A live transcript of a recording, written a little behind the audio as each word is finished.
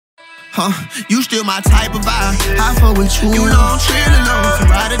You still my type of vibe. I fuck with you. You know I'm trillin' low to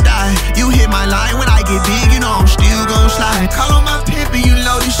ride or die. You hit my line when I get big, you know I'm still gon' slide. Call on my pimp and you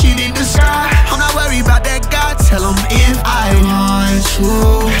know this shit in the sky. I'm not worried about that guy, tell him if I want you.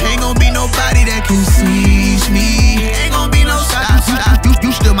 Ain't gon' be nobody that can seize me. Ain't gon' be no side.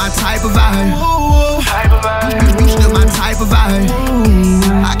 You still my type of vibe. You still my type of vibe.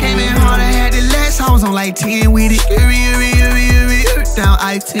 I came in hard, I had the less. I was on like 10 with it. Down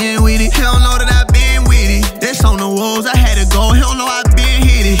I-10 with it. He don't know that I been with it. That's on the walls, I had to go. He don't know I been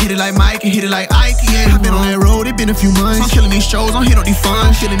hit it. Hit it like Mike and hit it like Ike, yeah. I been on that road, it been a few months. I'm killing these shows, I'm hit on these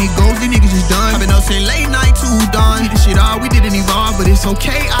funds. Killing these goals, these niggas is done. I been up since late night too dawn. Hit this shit all, we didn't evolve, but it's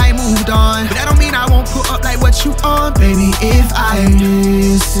okay, I moved on. But that don't mean I won't put up like what you on, baby. If I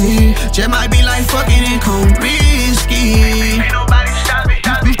miss it, just might be like fucking and come risky. Ain't nobody stop it.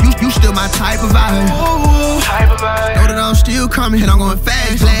 You still my type of vibe. Know that I'm still coming, and I'm going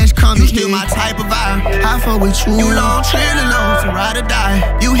fast, flash coming. You still my type of vibe. I fuck with you. You know I'm trillin' low to ride or die.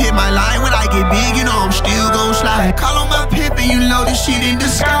 You hit my line when I get big, you know I'm still gon' slide. Call on my pimp and you know this shit in the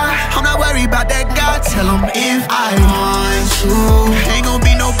sky. I'm not worried about that guy, tell him if I want you. Ain't gon'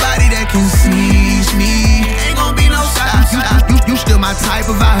 be nobody that can seize me. Ain't gon' be no side. You still my type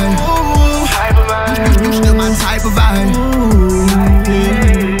of vibe. You still my type of vibe.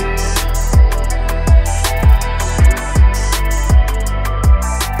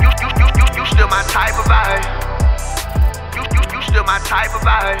 My type of vibe. You still my type of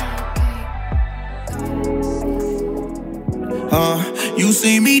vibe. You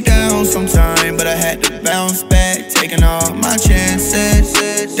see me down sometime, but I had to bounce back, taking all my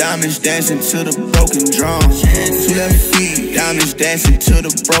chances. Diamonds dancing to the broken drum. 2 left feet, diamonds dancing to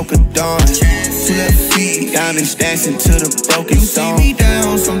the broken dawn. 2 left feet, diamonds dancing to the broken song. You see me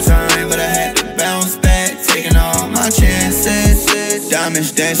down sometime, but I had to bounce back, taking all my chances.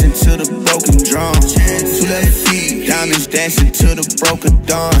 Diamonds dancing to the broken drum. 2 left feet, diamonds dancing to the broken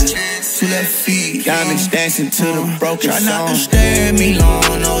dawn. 2 left feet, diamonds dancing to the broken song. Try not to stare at me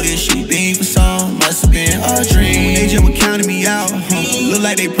long, know this shit been for some. Must have been a dream, they just were counting me out. Look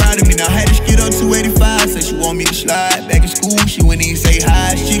like they proud of me now, had to skid up 285. Said she want me to slide, back in school she wouldn't even say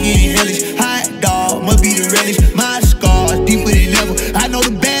hi. She getting hellish, hot dog, must be the relish. My scars deeper than ever, I know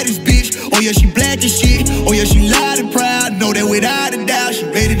the baddest bitch. Oh yeah, she black as shit, oh yeah, she loud and proud. Know that without a doubt, she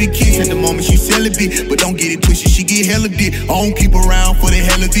ready to kiss. At the moment she celibate, but don't get it twisted, she get hella dick. I don't keep around for the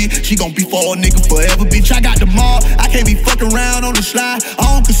hell of it, she gon' be for a nigga forever, bitch. I got the mall, I can't be fucking around on the slide. I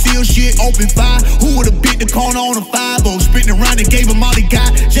don't conceal shit, open fire. Who would've bit the corner on a 5-0? Sprinting around and gave him all he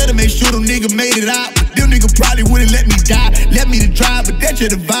got, just to make sure them niggas made it out. But them niggas probably wouldn't let me die, let me to drive, but that's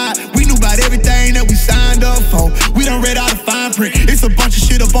just the vibe. We knew about everything that we signed up for. We done read all the fine print, it's a bunch of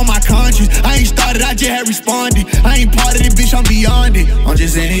shit up on my conscience. I ain't started, I just had responded. I ain't part of it, bitch, I'm beyond it. I'm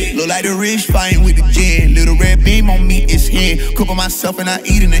just in it, look like the rich fighting with the gin. Little red beam on me, it's here. Cook on myself and I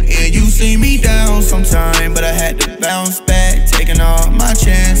eat in the air. You see me down sometime, but I had to bounce back, taking all my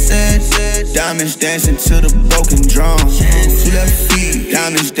chances. Diamonds dancing to the broken drum. 2 left feet,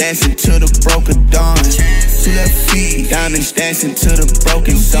 diamonds dancing to the broken dawn. 2 left feet, diamonds dancing to the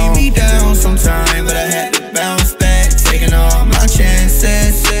broken song. You see me down sometime, but I had to bounce back, taking all my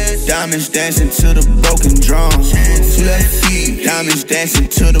chances. Diamonds dancing to the broken drum. 2 left feet, diamonds dancing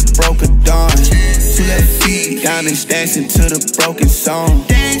to the broken dawn. 2 left feet, diamonds dancing to the broken song.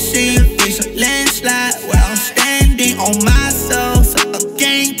 Dancing, it's a landslide where I'm standing on myself. So a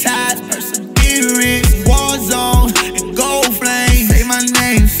gang ties, perseverance, war zones, and gold flames. Say my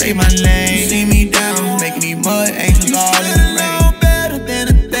name, say my name. You see me down, making these mud angels all in the rain. Better than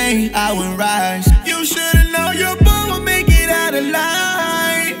a thing, I would rise. You should've known your boy would make it out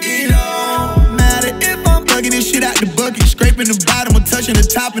alive. It don't matter if I'm plugging this shit out the bucket, scraping the bottom or touching the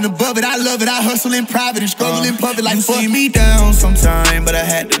top and above it. I love it, I hustle in private and struggle in public like fuck. You see me down sometime, but I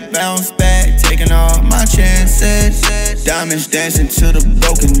had to bounce back, taking all my chances. Diamonds dancing to the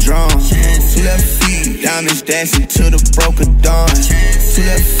broken drum. 2 left feet, diamonds dancing to the broken dawn. 2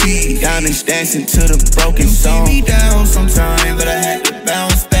 left feet, diamonds dancing to the broken song. You see me down sometime, but I had to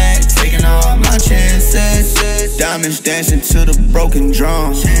bounce back, taking all my chances. Diamonds dancing to the broken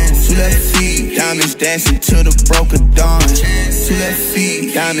drum. 2 left feet, diamonds dancing to the broken dawn. 2 left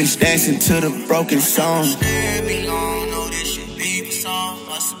feet, diamonds dancing to the broken song. Know this should be the song,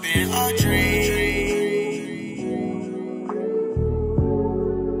 must have been a dream.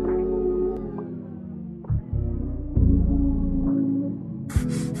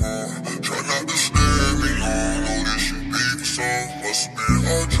 Try not to stare at me long, know this should be the song, must have been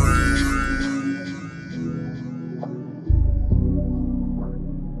a dream.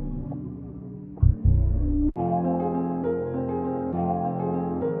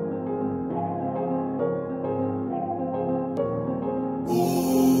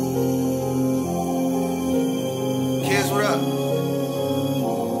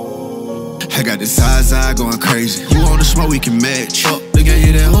 I got the Zaza going crazy. Who on the smoke we can match? They gon'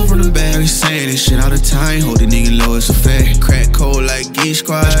 hit that hoe from the back. We saying this shit all the time. Hold the nigga low, it's a fact. Crack cold like Geek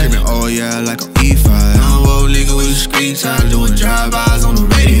Squad. Screaming, oh yeah, like I'm E5. I'm old nigga with the screen time. Doing drive-bys on the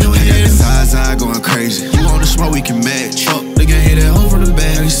radio. I got the Zaza going crazy. Who on the smoke we can match? They gon' hit that hoe from the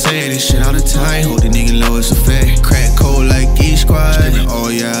back. We saying this shit all the time. Hold the nigga low, it's a fact. Crack cold like Geek Squad. Screaming, oh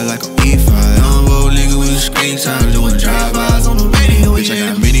yeah, like I'm E5. I'm old nigga with the screen time. Doing drive-bys on the radio. Bitch, I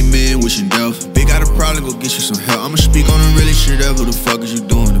got many men wishing death. Big got a problem, go get you some help. I'ma speak on the realest shit ever. The fuck is you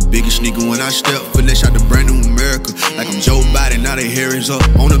doing? The biggest sneaker when I step. Finesse out the brand new America. Like I'm Joe Biden, now they hair is up.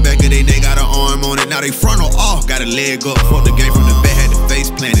 On the back of they got an arm on it. Now they frontal off, got a leg up. Fuck the game from the back, had the face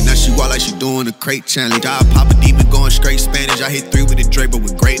planted. Now she walk like she doing a crate challenge. I pop a deep and going straight Spanish. I hit 3 with the Drake, but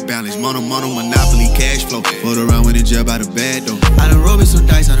with great balance. Mono, monopoly, cash flow. Float around with the jab out of bad though. I done rolled me some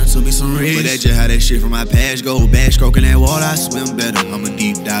dice, I done took me some risks. But that just how that shit from my past go. Bad stroking that wall, I swim better. I'm a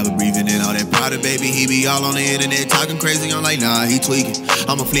deep diver, breathing in all that powder, baby. He be all on the internet talking crazy. I'm like, nah, he tweaking.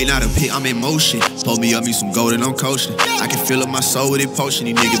 I'm a fleet, not a pit, I'm in motion. Pull me up me some gold and I'm coasting. I can fill up my soul with it potion.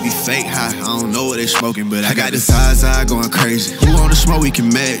 These niggas be fake high, I don't know what they smoking, but I got the Zaza going crazy. Who on the smoke we can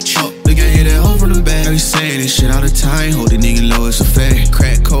match? They gon' hit that hoe from the back. We saying this shit all the time. Hold the nigga low, it's a fact.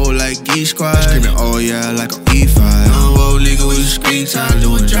 Crack cold like Geek Squad. Screaming, oh yeah, like I'm E5. I'm old nigga with the screen time.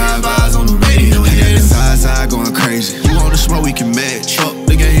 Doing drive-bys on the radio. I got the Zaza going crazy. Who on the smoke we can match?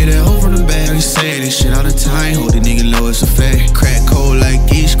 They gon' hit that hoe from the back. We saying this shit all the time. Hold the nigga low, it's a fact. Crack cold like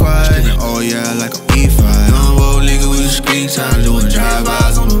Geek Squad. Screaming, oh yeah, like I'm E5. I'm old nigga with the screen time. Doing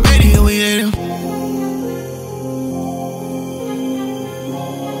drive-bys on the radio. We ain't him.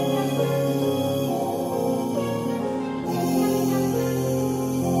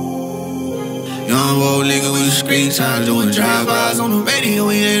 Young old nigga with the screen time. Doing drive-bys on the radio.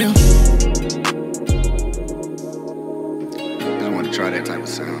 We ain't him. Just wanna try that type of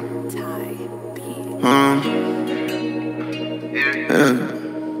sound.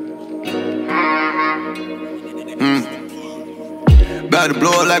 About to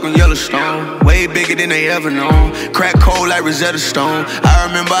blow up like on Yellowstone. Way bigger than they ever known. Crack cold like Rosetta Stone. I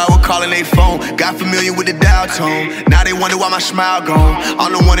remember I was calling they phone. Got familiar with the dial tone. Now they wonder why my smile gone.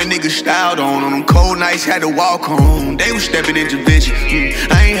 I'm the one that niggas styled on. On them cold nights had to walk home. They was stepping into bitches.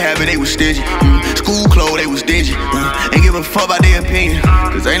 I ain't having, they was stingy. School clothes, they was dingy. Ain't give a fuck about their opinion.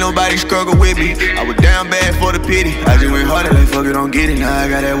 Cause ain't nobody struggle with me. I was down bad for the pity. I just went harder like fuck it, don't get it. Now I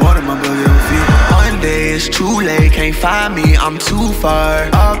got that water, my bucket don't feed it. One day it's too late, can't find me, I'm too far.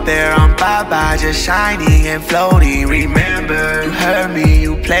 Up there I'm bye-bye, just shining and floating. Remember, you heard me,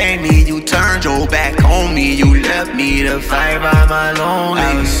 you played me, you turned your back on me. You left me to fight by my lonely.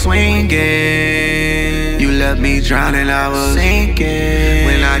 I was swinging, you left me drowning, I was sinking.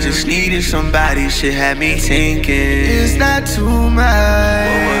 When I just needed somebody, shit had me thinking, is that too much?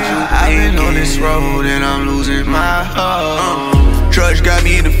 I've been on this road and I'm losing my hope. Trucks got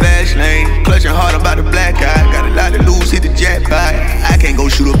me in the fast lane, clutching hard about the black eye. Got a lot to lose, hit the jackpot. I can't go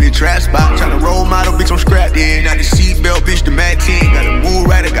shoot up your trap spot. Tryna roll model, bitch, I'm scrapped in. Now the seatbelt, bitch, the Mac 10. Got a move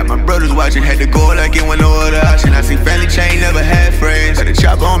right, I got my brothers watching. Had to go like it went no other option. I seen family chain, never had friends. Got a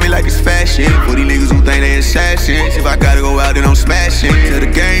chopper on me like it's fashion. For these niggas who think they assassins. If I gotta go out, then I'm smashing. Till the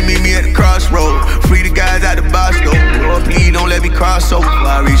game meet me at the crossroad. Free the guys out the box though. Lord, please don't let me cross over. Before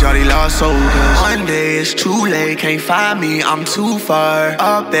I reach all these lost souls. One day it's too late, can't find me, I'm too far.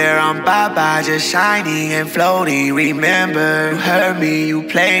 Up there I'm bye-bye, just shining and floating. Remember, you heard me, you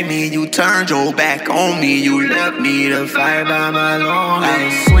played me, you turned your back on me. You left me to fight by my lonely. I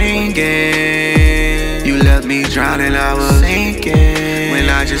was swinging, you left me drowning, I was sinking. When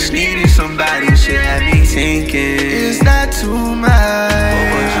I just needed somebody, shit had me thinking, is that too much?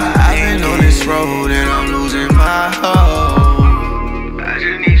 I've been on this road and I'm losing my hope. I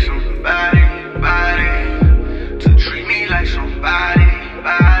just need somebody to treat me like somebody.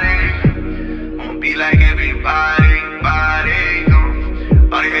 Won't be like everybody.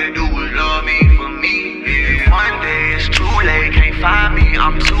 All they had to do was love me for me. Yeah. One day it's too late, can't find me,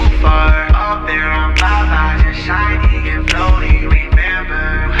 I'm too far. Up there I'm bye-bye, just shining and floating.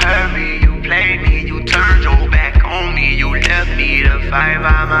 Remember, you heard me, you played me, you turned your back on me. You left me to fight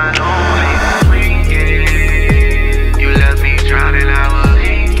by my own way.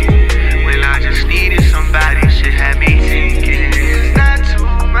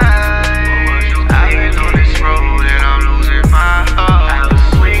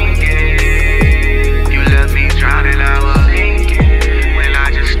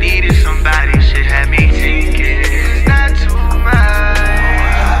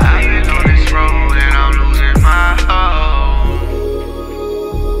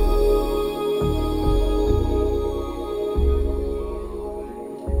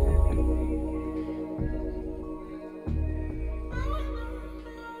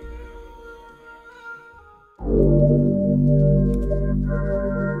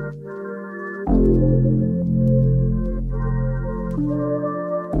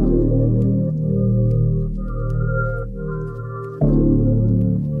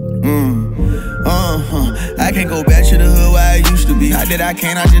 I can't go back to the hood where I used to be. Not that I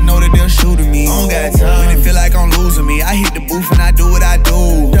can't, I just know that they'll shoot at me. I don't got time when it feel like I'm losing me. I hit the booth and I do what I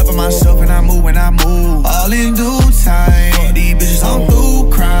do. Dumping myself and I move when I move. All in due time. Fuck these bitches, I'm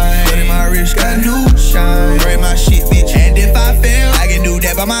through crime. But in my wrist got new shine. Break my shit, bitch. And if I fail, I can do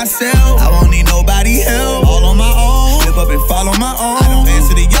that by myself. I won't need nobody help. All on my own. Flip up and fall on my own. I don't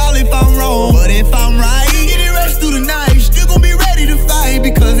answer to y'all if I'm wrong, but if I'm right, get it rest through the night. Still gon' be ready to fight.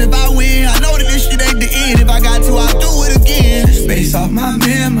 Because if I win, I know that this shit ain't the end. If I got to, I'll do it again. Space off my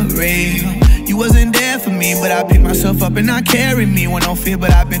memory. You wasn't there for me, but I picked myself up and I carried me. Went on fear,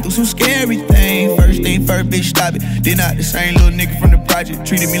 but I've been through some scary things. First thing first, bitch, stop it. Then not the same little nigga from the project.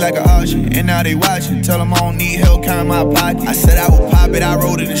 Treated me like an auction, and now they watching. Tell them I don't need help, count my pocket. I said I would pop it, I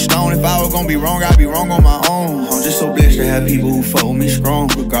wrote it in stone. If I was gonna be wrong, I'd be wrong on my own. I'm just so blessed to have people who fuck with me strong,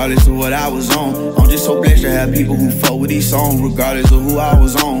 regardless of what I was on. I'm just so blessed to have people who fuck with these songs, regardless of who I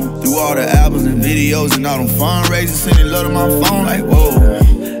was on. Through all the albums and videos and all them fundraisers, sending love to my phone like, whoa.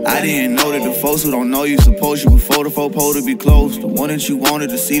 I didn't know that the folks who don't know you suppose you before the folk pole to be close. The one that you wanted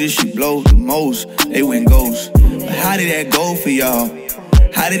to see that she blow the most, they went ghost. But how did that go for y'all?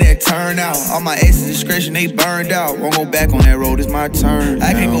 How did that turn out? All my exes' discretion, they burned out. Won't go back on that road, it's my turn now.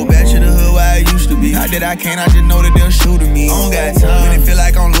 I can't go back to the hood where I used to be. Not that I can't, I just know that they'll shoot at me. I don't got time when it feel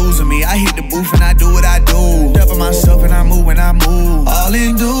like I'm losing me. I hit the booth and I do what I do. Dumping myself and I move when I move. All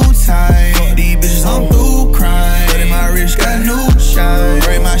in due time. Fuck these bitches, I'm through crime. But in my wrist got new shine.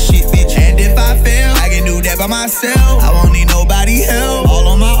 Break my shit, bitch. And if I fail, I can do that by myself. I won't need nobody help. All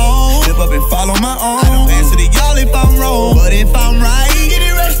on my own. Flip up and fall on my own. I don't answer to y'all if I'm wrong, but if I'm right,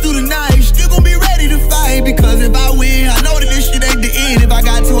 through the night, still gon' be ready to fight. Because if I win, I know that this shit ain't the end. If I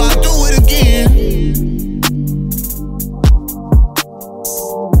got to, I'll do it again.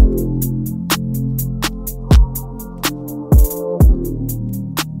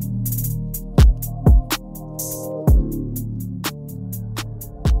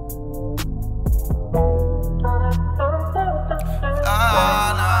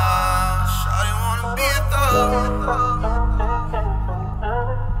 Shawty wanna be a thug.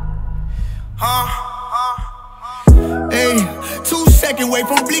 Hey, 2 seconds away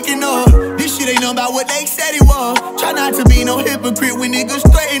from blinking up. This shit ain't nothing about what they said it was. Try not to be no hypocrite when niggas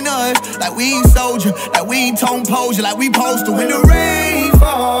threaten us. Like we ain't soldier, like we ain't tone posure, like we supposed to. When the rain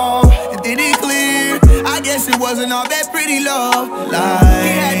fall, and then it clear, I guess it wasn't all that pretty love. Like we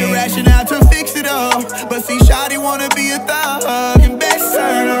had the rationale to fix it up, but see, shawty wanna be a thug and best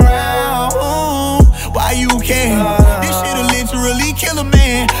turn around. Why you care? This shit'll literally kill a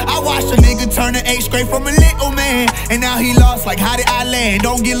man. I watched a nigga turn to 8 straight from a little man, and now he lost, like how did I land?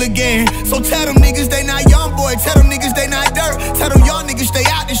 Don't get again. So tell them niggas they not young boy, tell them niggas they not dirt. Tell them young niggas stay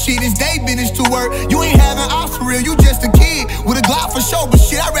out this shit, it's they business to work. You ain't having ops for real, you just a kid with a Glock for show. But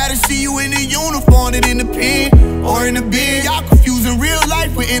shit, I'd rather see you in the uniform than in the pen or in the bin. Y'all confusing real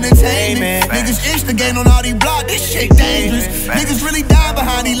life with entertainment. Niggas instigate on all these blogs, this shit dangerous. Niggas really die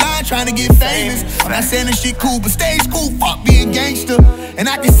behind these lines trying to get famous. I'm not saying this shit cool, but stage cool, fuck being gangster. And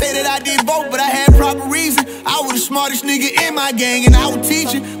I can say that I did both, but I had proper reason. I was the smartest nigga in my gang and I was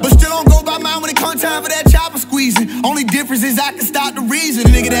teaching, but still don't go by mine when it come time for that chopper squeezing. Only difference is I can stop the reason.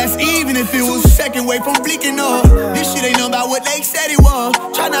 Nigga, that's even if it was a second way from blinking up. This shit ain't nothing about what they said it was.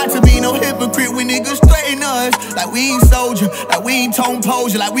 Try not to be no hypocrite when niggas threaten us. Like we ain't soldier, like we ain't tone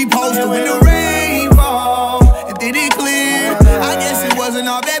posure, like we supposed to. When the rain fall, and then it clear, I guess it wasn't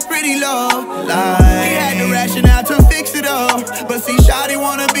all that pretty love. Like we had the rationale to fix it up, but see, shawty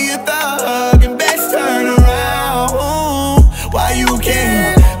wanna be a thug and best turn around. Why you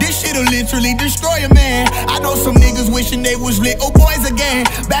care? This shit'll literally destroy a man. I know some niggas wishing they was little boys again,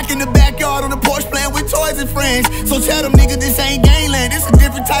 back in the backyard on the porch playing with toys and friends. So tell them niggas this ain't gangland, it's a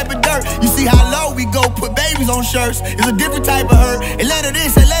different type of dirt. You see how low we go, put babies on shirts, it's a different type of hurt. And let her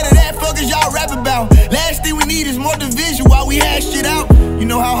this and let her that, fuck is y'all rap about? Last thing we need is more division while we hash shit out. You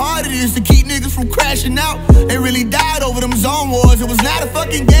know how hard it is to keep niggas from crashing out. They really died over them zone wars, it was not a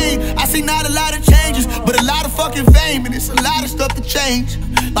fucking game. I see not a lot of changes, but a lot of fucking fame, and it's a lot of stuff to change.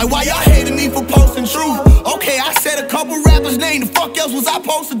 Like why y'all hating me for posting truth? Okay, I said a couple rappers' name, the fuck else was I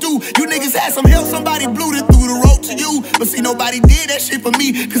supposed to do? You niggas had some help, somebody blew it through the road to you. But see, nobody did that shit for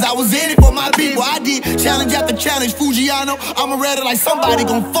me, cause I was in it for my people. I did challenge after challenge, Fujiano, I'ma read it like somebody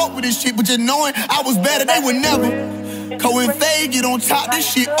gon' fuck with this shit. But just knowing I was better, they would never. Cause when Faise get on top, this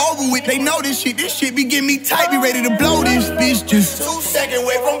shit over with. They know this shit be getting me tight, be ready to blow this bitch. Just 2 seconds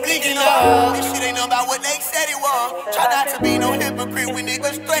away from blinking up. This shit ain't nothing about what they said it was. Try not to be no hypocrite when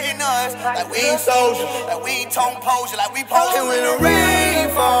niggas threaten us. Like we ain't soldiers, like we ain't tone posing, like we posing when the rain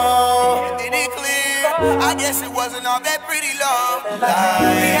fall. Then it clear, I guess it wasn't all that pretty love.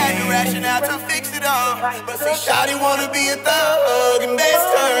 We had the rationale to fix it up, but see shawty wanna be a thug and best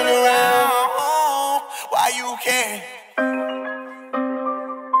turn around. Why you can't?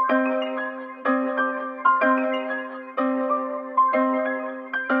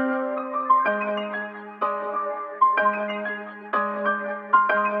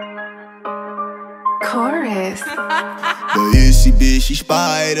 Chorus. The Itsy bitch, she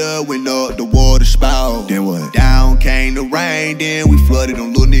spider, went up the water spout. Then what? Down came the rain, then we flooded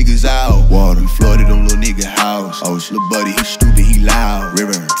them little niggas out. Water, we flooded them little nigga house. Oh, this little buddy, he stupid, he loud.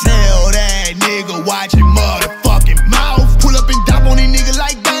 River. Tell that nigga watch your motherfucking mouth. Pull up and dop on these niggas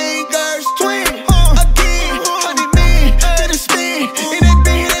like bangers. Twin, again, 100 men, to the spin. In that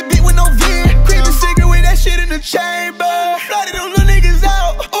bed, hit that beat with no vin. Creeping cigarette with that shit in the chamber. Flooded them little niggas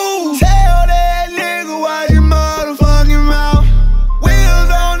out. Ooh, tell that nigga watch your motherfucking mouth. Wheels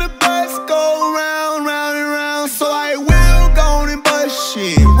on the bus go round, round and round. So I will go and bust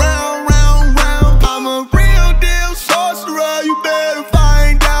shit round, round, round. I'm a real deal sorcerer, you better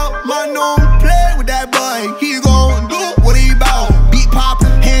find out. My don't play with that boy, he gon' do what he bout. Beat poppin',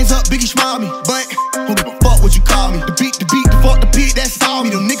 hands up, Biggie smile me. But don't give a fuck what you call me. The beat, the fuck the beat, that's all me.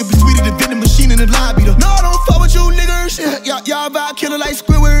 Them niggas be sweeter than vending machine in the lobby. No, I don't fuck with you niggas. Y'all vibe killer like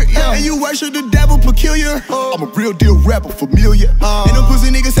Squidward, yeah. And you worship the devil peculiar. I'm a real deal rapper, familiar. And them pussy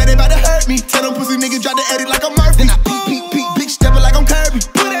niggas say they bout to hurt me. Tell them pussy niggas drop the edit like I'm Murphy. Then I peek, big steppin' like I'm Kirby.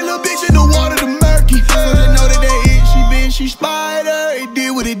 Put that little bitch in the water, the murky. So just know that Itsy bitch, she spider. It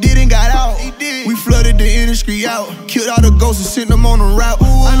did what it did and got out. We flooded the industry out. Killed all the ghosts and sent them on the route.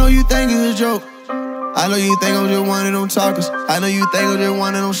 I know you think it's a joke. I know you think I'm just one of them talkers. I know you think I'm just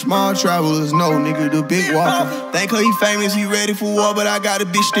one of them small travelers. No, nigga, the big walker. Think he famous, he ready for war, but I got a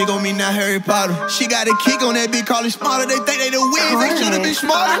bitch stick on me, not Harry Potter. She got a kick on that bitch, call it smarter. They think they the Wiz, they should've been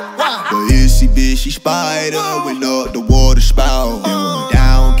smarter. Why? The Itsy bitch, she spider, went up the water spout.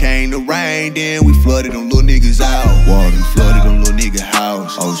 Down came the rain, then we flooded them little niggas out. Water, we flooded them little nigga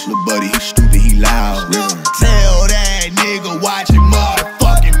house. Oh, this little buddy, he stupid, he loud. River. Tell that nigga watch your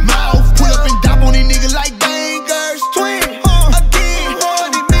motherfucking mouth. Pull up and dop on these niggas like bangers. Twin, again,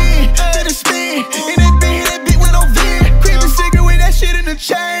 100 men, to the spin. In that bed, hit that beat with no vin. Creeping cigarette with that shit in the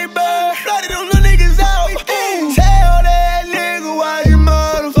chamber. Flooded them little niggas out. Tell that nigga watch your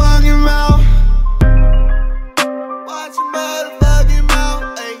motherfucking mouth. Watch your motherfucking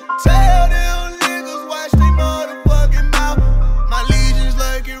mouth. Ay. Tell them niggas watch their motherfucking mouth. My legions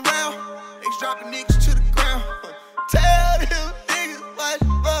lurking round. They dropping niggas to the ground. Tell them niggas watch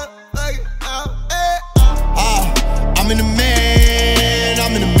your motherfucking mouth. I'm in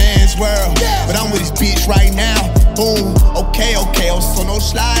the man's world. But I'm with this bitch right now. Boom, okay, oh, so no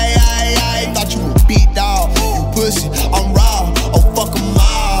slide. I thought you were beat, dog. You pussy, I'm raw. Oh, fuck 'em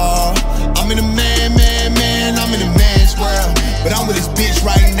all. I'm in the man, I'm in the man's world. But I'm with this bitch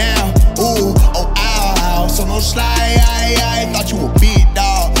right now. Ooh, oh, ow, so no slide. I thought you were beat,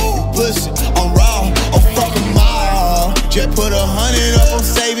 dog. You pussy, I'm raw. Oh, fuck 'em all. Just put 100 up on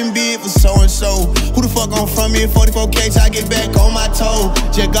saving bid for so-and-so. Who the fuck gon' front me at 44K till I get back on my toe?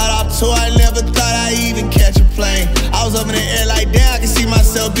 Just got off tour, I never thought I'd even catch a plane. I was up in the air like damn, I can see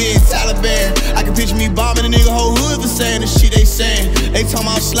myself being Taliban. I can picture me bombing a nigga whole hood for saying the shit they saying. They talking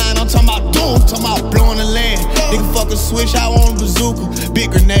about slime, I'm talking about doom, talking about blowing the land. Nigga fuck a switch, I want a bazooka.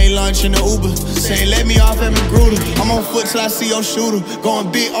 Big grenade launch in the Uber, saying let me off at Magruder. I'm on foot till I see your shooter,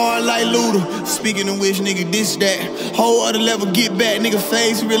 going big on like Luda. Speaking of which, nigga, this, that, whole other level, get back. Nigga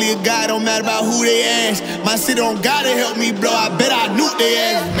Faise really a guy, don't matter about who they ask. My city don't gotta help me blow, I bet I nuke they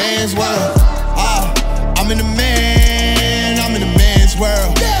ass. Man's world, I'm in the man's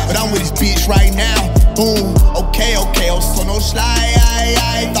world. But I'm with this bitch right now. Boom, okay, oh, so no slide.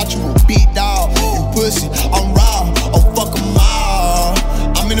 I thought you were beat, dog. You pussy, I'm raw. Oh, fuck 'em all.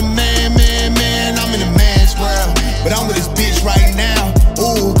 I'm in the man, I'm in the man's world. But I'm with this bitch right now.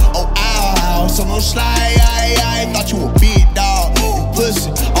 Ooh, oh, ow, so no slide. I thought you were beat, dog. You pussy,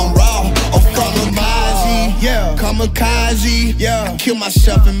 I'm raw. Oh, fuck 'em all. Yeah, kamikaze, yeah. I kill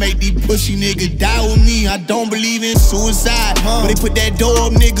myself and make these pussy niggas die with me. I don't believe in suicide, but they put that door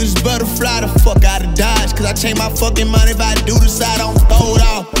up, niggas better fly the fuck out of Dodge. Cause I change my fucking mind if I do decide, I don't throw it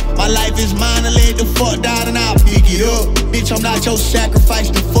off. My life is mine, I lay the fuck down and I'll pick it up. Bitch, I'm not your sacrifice,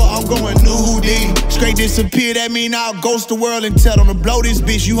 the fuck I'm going new Houdini. Straight disappear, that mean I'll ghost the world and tell them to blow this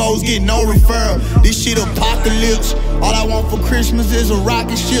bitch. You hoes get no referral. This shit apocalypse. All I want for Christmas is a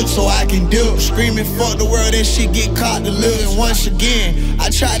rocket ship so I can dip. Screaming fuck the world, that shit get caught delivering. Once again, I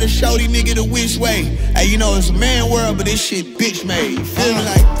try to show these niggas the which way. Hey, you know it's a man world, but this shit bitch made. You feel me?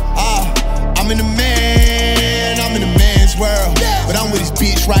 Like, I'm in the man's world. But I'm with this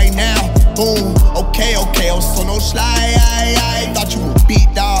bitch right now. Boom, okay, oh, so no slide. I thought you were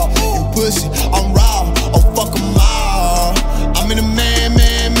beat, dog. You pussy, I'm raw. Oh, fuck 'em all. I'm in the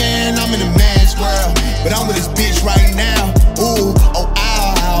man, I'm in the man's world. But I'm with this bitch right now. Ooh, oh,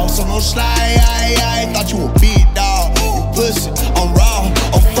 ow, so no slide. I thought you were beat, dog. You pussy, I'm raw.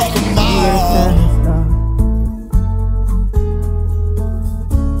 Oh, fuck 'em all.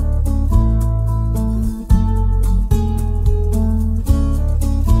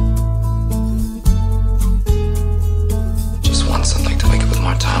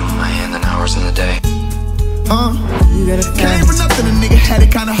 In the day. Came for nothing, a nigga had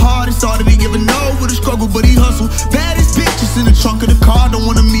it kinda hard. It's hard to be given over the struggle, but he hustled. Baddest bitches in the trunk of the car. Don't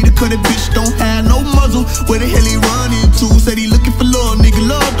wanna meet her 'cause that bitch don't have no muzzle. Where the hell he running to? Said he looking for love, nigga,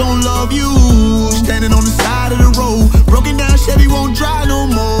 love don't love you. Standing on the side of the road, broken down Chevy won't drive no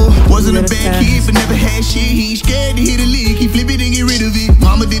more. Wasn't a bad kid, but never had shit. He ain't scared to hit a lick, he flip it and get rid of it.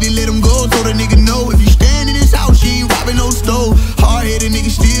 Mama didn't let him go, told the nigga no. If you stand in his house, you ain't robbing no stove. Hard-headed nigga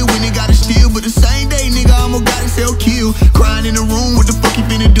still when they gotta steal, but the same day, nigga, I'ma got himself killed. Crying in the room, what the fuck he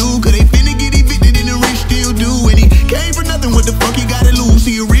finna do? 'Cause they finna get evicted and the rich still do. And he came for nothing, what the fuck he gotta lose?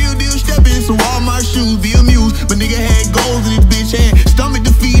 He a real deal steppin', so all my shoes be amused. But nigga had goals and his bitch had stomach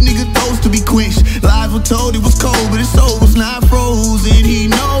to feed, nigga thirst to be quenched. Lies were told it was cold, but his soul was not frozen. He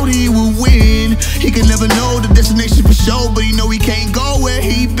knowed he would win. He could never know the destination for sure, but he know he can't go where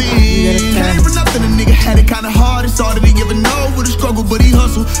he been. Came for nothing, a nigga had it kinda hard. It's hard to be given over the struggle, but he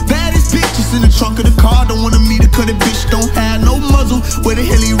hustled. Baddest bitches in the trunk of the car. Don't wanna meet her 'cause that bitch don't have no muzzle. Where the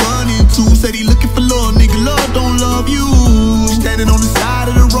hell he running to? Said he looking for love, nigga, love don't love you. Standing on the side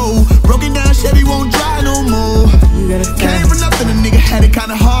of the road, broken down Chevy won't drive no more. Came for nothing, a nigga had it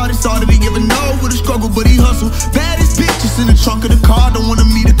kinda hard. It's hard to be given over the struggle, but he hustled. Baddest bitches in the trunk of the car. Don't wanna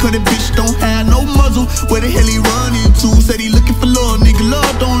meet her 'cause that bitch don't have no muzzle. Where the hell he running to? Said he looking for love, nigga,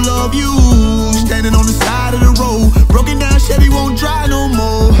 love don't love you. Standing on the side of the road, broken down Chevy won't drive no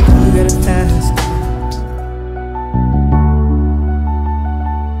more. You gotta fast.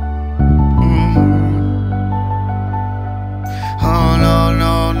 Oh no.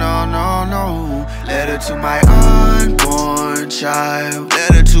 Letter to my unborn child.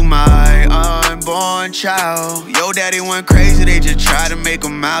 Letter to my unborn child. Yo, daddy went crazy, they just tried to make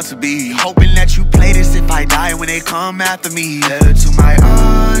him out to be. Hoping that you play this if I die when they come after me. Letter to my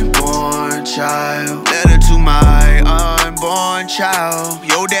unborn child. Letter to my unborn child.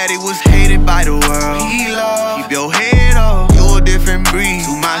 Yo, daddy was hated by the world. He loved, keep your head up. You a different breed.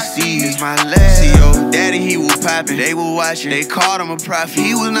 To my seed is my letter. See, yo, daddy, he was popping. They were watching, they called him a prophet.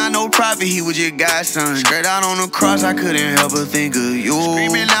 He was not no prophet, he was your God's son. Straight out on the cross, I couldn't help but think of you.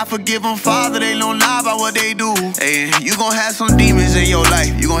 Screaming, I forgive them, Father, they don't lie about what they do. Hey, you gon' have some demons in your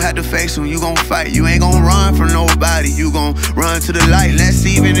life. You gon' have to face them, you gon' fight. You ain't gon' run from nobody, you gon' run to the light. Let's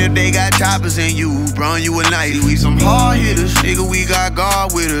even if they got choppers in you, run you a knife. We some hard hitters, nigga, we got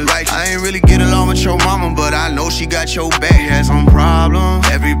God with us. Right? I ain't really get along with your mama, but I know she got your back. Had some problems,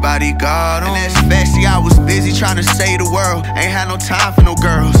 everybody got them. And that's Faise, I was busy trying to save the world. Ain't had no time for no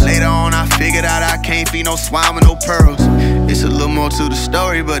girls. Later on, I figured out I can't feed no swine with no pearls. It's a little more to the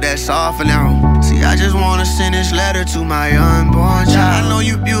story, but that's all for now. See, I just wanna send this letter to my unborn child. I know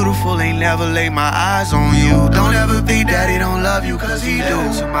you beautiful, ain't never laid my eyes on you. Don't ever think daddy don't love you, 'cause he do.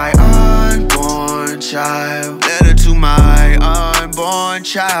 To my unborn child. Letter to my unborn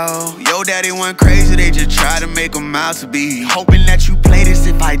child. Yo, daddy went crazy, they just tried to make him out to be. Hoping that you play this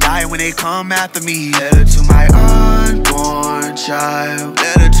if I die when they come after me. Letter to my unborn child.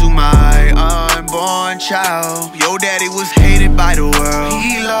 Letter to my unborn child. Yo, daddy was hated by the world.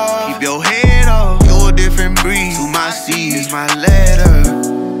 He loved, keep your head up. You a different breed. To my seed is my letter.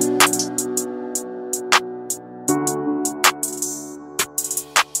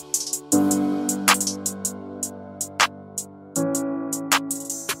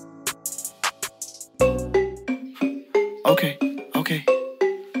 Okay.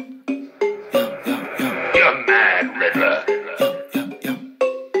 You're mad, Riddler.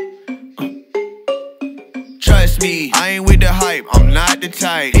 Trust me, I ain't with the hype, I'm not not the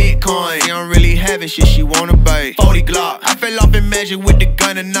type. Bitcoin, you don't really have it, shit she wanna bite. 40 Glock, I fell off in Magic with the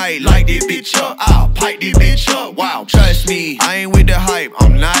gun tonight. Light this bitch up, I'll pipe this bitch up. Wow, trust me, I ain't with the hype,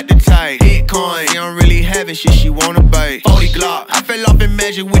 I'm not the type. Bitcoin, you don't really have it, shit she wanna bite. 40 Glock, I fell off in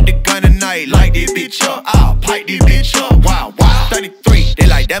Magic with the gun tonight. Light this bitch up, I'll pipe this bitch up. Wow, wow, 33, they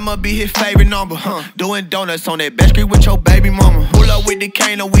like that must be his favorite number, huh? Doing donuts on that best street with your baby mama. Pull up with the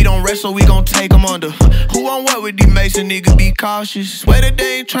cane, no, we don't wrestle, we gon' take them under. Who on what with these Mason niggas, be cautious. Swear that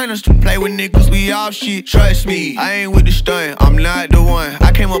they ain't train us to play with niggas, we off shit. Trust me, I ain't with the stunt, I'm not the one.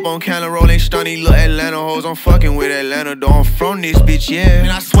 I came up on Counter Roll, ain't stunning, little Atlanta hoes. I'm fucking with Atlanta, though I'm from this bitch, yeah.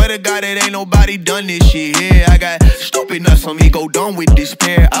 And I swear to God that ain't nobody done this shit, yeah. I got stupid nuts on me, go dumb with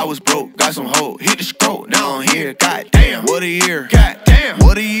despair. I was broke, got some hoe, hit the scroll, now I'm here. God damn, what a year, god damn,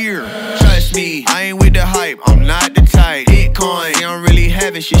 what a year. Trust me, I ain't with the hype, I'm not the type. Bitcoin, you don't really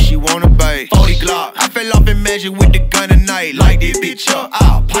have it, shit she wanna bite. 40 Glock, I fell off in Magic with the gun tonight. Light this bitch up,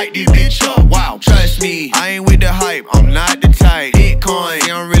 I'll pipe this bitch up. Wow, trust me, I ain't with the hype, I'm not the type. Bitcoin, you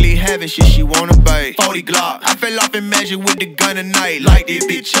don't really have it, shit she wanna bite. 40 Glock, I fell off in Magic with the gun tonight. Light this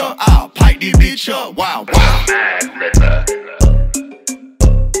bitch up, I'll pipe this bitch up. Wow, wow. Mad liver.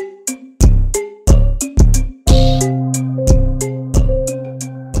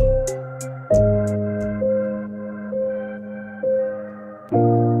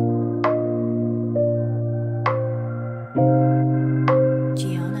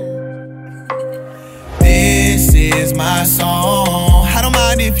 This is my song. I don't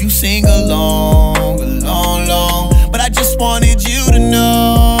mind if you sing along, long. But I just wanted you to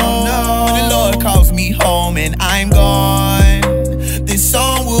know, when the Lord calls me home and I'm gone, this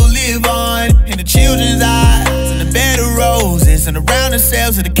song will live on in the children's eyes, in the bed of roses, and around the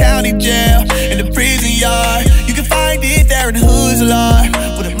cells of the county jail, in the prison yard. You can find it there in the hoods, Lord,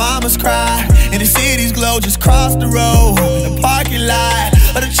 where the mamas cry, in the city's glow, just cross the road, in the parking lot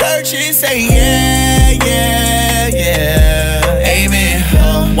of the church and say, yeah, yeah, yeah,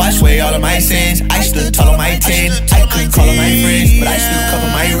 amen. Wash away all of my sins, I stood tall on my 10. I couldn't call on my friends, but I still cover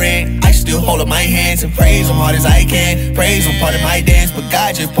my rent. I still hold up my hands and praise them hard as I can. Praise them part of my dance, but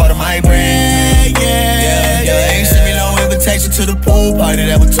God just part of my brand. Yeah. Ain't sent me no invitation to the pool party,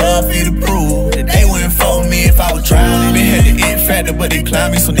 that was tough for you to prove that they wouldn't phone me if I was drowning. Been had the it factor, but they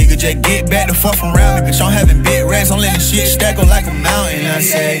climb me, so nigga just get back the fuck from around me. Bitch, I'm having big racks, I'm letting shit stack up like a mountain. I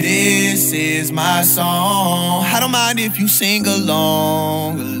say, this is my song. I don't mind if you sing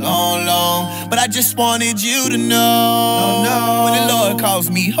along, but I just wanted you to know, when the Lord calls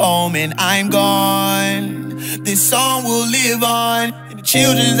me home and I'm gone, this song will live on in the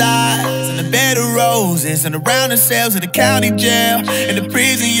children's eyes, in the bed of roses, and around the cells of the county jail, in the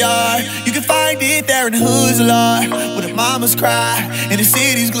prison yard. You can find it there in the hoods, Lord, where the mamas cry, in the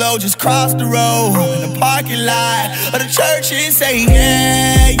city's glow, just cross the road, in the parking lot of the church and say,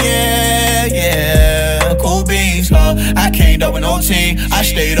 yeah, yeah, yeah. Cool beans, I came up with no team, I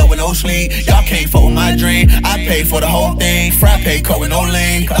stayed up with no sleep. Y'all can't fuck with my dream, I paid for the whole thing. Frappe coat with no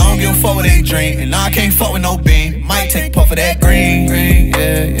lean, I don't give a fuck what they drink, and I can't fuck with no bean. Might take a puff of that green,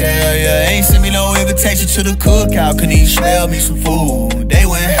 yeah. Ain't sent me no invitation to the cookout, couldn't even smell me some food. They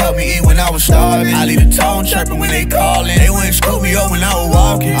wouldn't help me eat when I was starving. I leave the tone chirping when they callin'. They wouldn't scoop me up when I was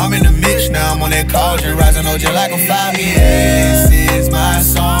walking. I'm in the mix now, I'm on that cauldron, rising on just like a 5. This is my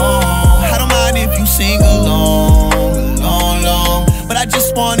song. I don't mind if you sing along, but I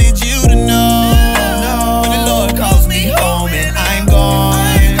just wanted you to know, when the Lord calls me home and I'm gone,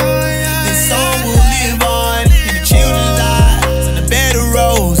 this song will live on in the children's eyes, in the bed of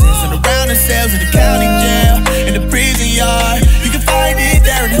roses, and around the cells of the county jail, in the prison yard. You can find it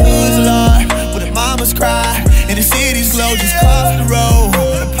there in the hoods, Lord, where the mamas cry, in the city's glow, just cross the road,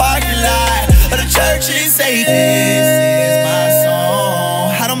 in the parking lot of the church and say, this is my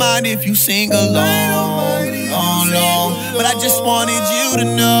song. I don't mind if you sing along, but I just wanted you to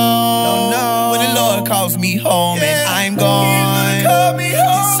know, when the Lord calls me home and I'm gone,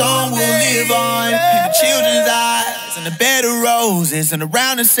 this song will live on in the children's eyes, in the bed of roses, and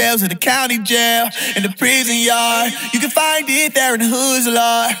around the cells of the county jail, in the prison yard. You can find it there in the hoods,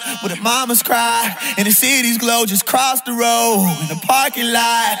 Lord, where the mamas cry, in the city's glow, just cross the road, in the parking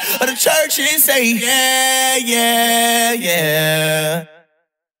lot of the church and say, yeah, yeah, yeah.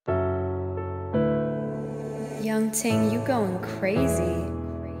 Young Ting, you going crazy.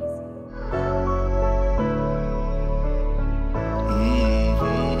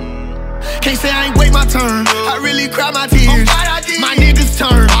 Can't say I ain't wait my turn, I really cry my tears. My niggas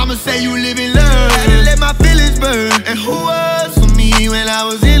turn, I'ma say you live and learn. Had to let my feelings burn. And who was for me when I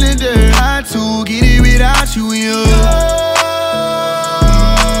was in the dirt? Had to get it without you in your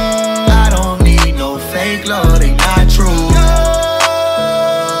I don't need no fake love, they not true.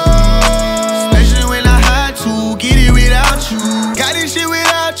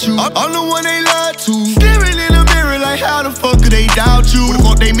 I'm the one they lied to. Staring in the mirror like how the fuck could they doubt you? What the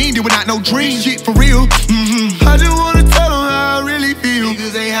fuck they mean, did without no dream? Shit for real. I just wanna tell them how I really feel.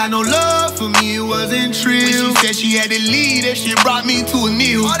 Niggas ain't had no love for me, it wasn't true. When she said she had to leave, that shit brought me to a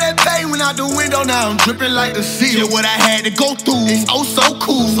kneel. All that pain went out the window, now I'm dripping like a seal. Shit, what I had to go through, it's oh so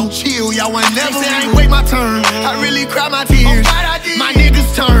cool. So chill, y'all want never say I ain't wait my turn. I really cry my tears, my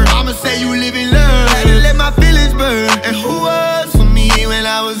niggas turn. I'ma say you live in love, had to let my feelings burn. And who was for me when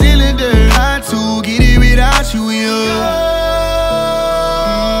I was in the dirt? Had to get it without you,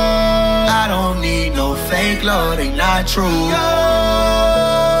 I don't need no fake love, they not true.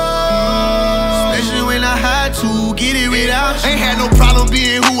 Especially when I had to get it without you. Ain't had no problem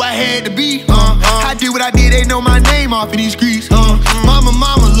being who I had to be. I did what I did, they know my name off of these streets. Mama,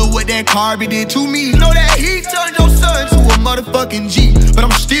 look what that Carby did to me. Know that he turned your son to a motherfucking G. But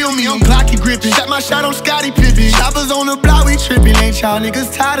I'm still me, I'm Glocky gripping. Shot my shot on Scotty Pippen. Shoppers on the block, we tripping. Ain't y'all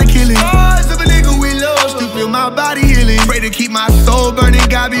niggas tired of killing? Scars of a nigga we love, still feel my body healing. Pray to keep my soul burning,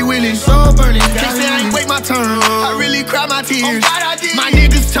 God be willing. Soul burning, can't say I ain't wait my turn. I really cry my tears, my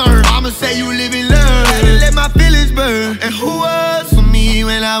niggas turn. I'ma say you live in love, had to let my feelings burn. And who was for me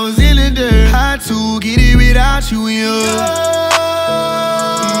when I was in the dirt? Had to get it without you,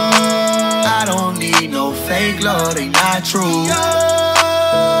 I don't need no fake love, they not true.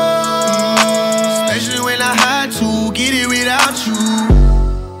 Especially when I had to get it without you.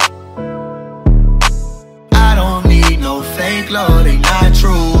 I don't need no fake love, they not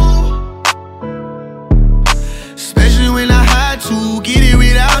true. Especially when I had to get it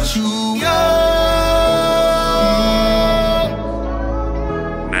without you.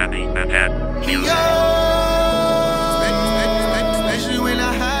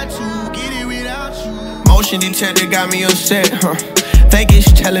 Motion detector got me upset, Think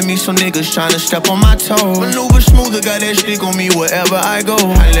it's telling me some niggas tryna step on my toes. Maneuver smoother, got that stick on me wherever I go.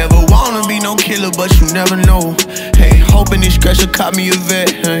 I never wanna be no killer, but you never know. Hey, hoping this scratcher caught me a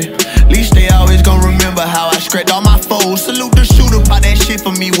vet, hey. Least they always gon' remember how I scratched all my foes. Salute the shooter, pop that shit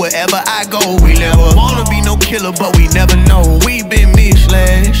for me wherever I go. We never wanna be no killer, but we never know. We been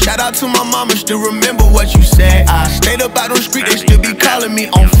misled. Shout out to my mama, still remember what you said. I stayed up out on the street, they still be calling me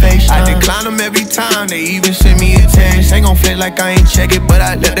on FaceTime. I decline them every time, they even send me a text. Ain't gon' flex like I ain't check it, but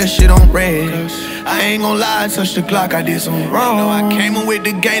I left that shit on red. I ain't gon' lie, I touched the Glock, I did something wrong. Know I came in with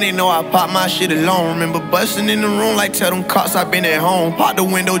the game, they know I popped my shit alone. Remember busting in the room like tell them cops I been at home. Pop the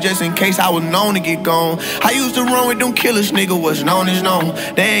window just in case I was known to get gone. I used to run with them killers, nigga, what's known is known.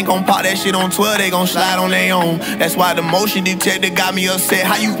 They ain't gon' pop that shit on 12, they gon' slide on their own. That's why the motion detector got me upset.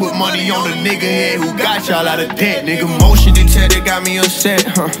 How you put money on the nigga head who got y'all out of debt, nigga? Motion detector got me upset,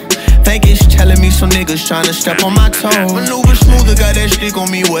 Think it's telling me some niggas tryna step on my toes. Maneuver smoother, got that stick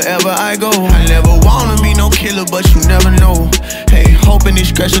on me wherever I go. I never wanna be no killer, but you never know. Hey, hoping this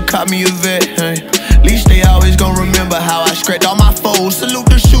scratcher caught me a vet, hey. Least they always gon' remember how I scratched all my foes. Salute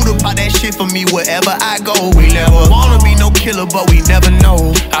the shooter, pop that shit for me wherever I go. We never wanna be no killer, but we never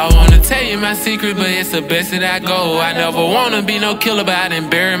know. I wanna tell you my secret, but it's the best that I go. I never wanna be no killer, but I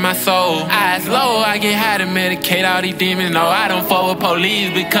done bury my soul. Eyes low, I get high to medicate all these demons. No, I don't fuck with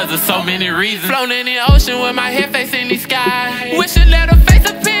police because of so many reasons. Floating in the ocean with my head facing the sky. Wishing that her face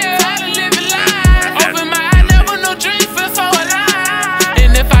appear, how to live a life. Open my eyes, never no dreams, feel so alive.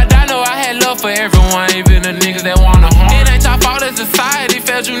 And if I die, know I had love for everyone, even the niggas that wanna harm. It ain't your fault that society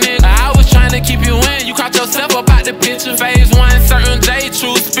failed you, nigga. I was trying to keep you in, you caught yourself up out the picture. Phase 1, certain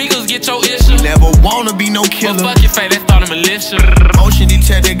THRU speakers get your issue. Never wanna be no killer. Well, fuck your face, let's start a militia. Motion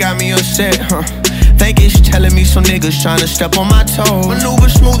detector got me upset, Think it's telling me some niggas tryna step on my toes. Maneuver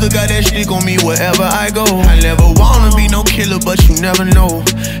smoother, got that stick on me wherever I go. I never wanna be no killer, but you never know.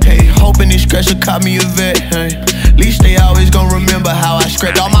 Hey, hoping this scratcher caught me a vet, hey. Least they always gon' remember how I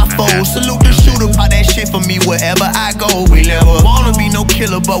scratched all my foes. Salute the shooter, pop that shit for me wherever I go. We never wanna be no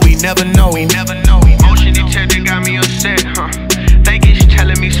killer, but we never know. We never know. Motion detector got me upset, Think it's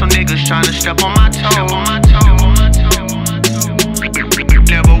telling me some niggas tryna step on my toes.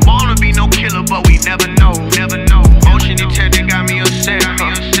 Never wanna be no killer, but we never know. Never know. Motion detector got me upset.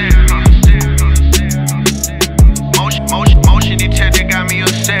 Motion detector got me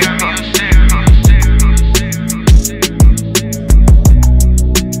upset.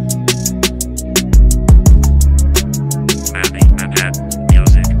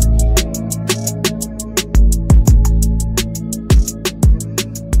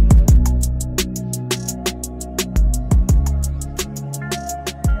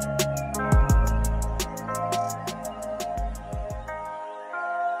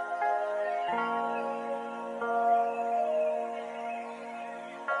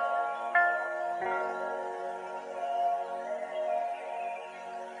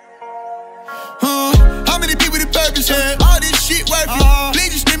 purpose, yeah. All this shit worth it.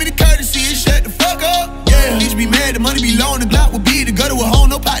 Please just give me the courtesy and shut the fuck up. Yeah, bitch be mad, the money be low, and the Glock would be the gutter with home,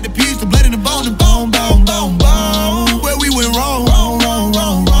 no pot, the piece, the blood in the bone, the bone, bone, bone, bone. Where we went wrong, wrong, wrong,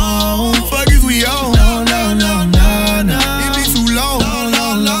 wrong, wrong. Fuck is we on? No, no, no, no, no. It be too long, long,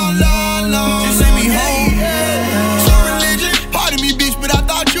 long, long, long, long. Just send me home. So religion, pardon me, bitch, but I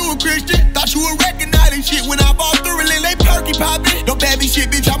thought you were Christian. Thought you would recognize this shit when I fall through it, they perky poppin'. Don't bad me shit,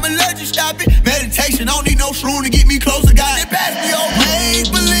 bitch, I'm allergic, stop it. Meditation, I don't need no shroom to get me close to God. Then pass me over. Make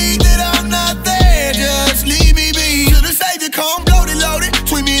believe that I'm not there, just leave me be. To the Savior come, bloated, loaded.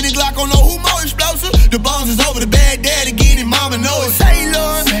 Between me and the Glock, don't know who more explosive. The bombs is over, the bad dad again, and mama know it. Say,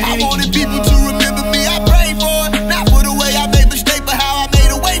 Lord, I wanted people to remember me, I pray for it. Not for the way I made mistake, but how I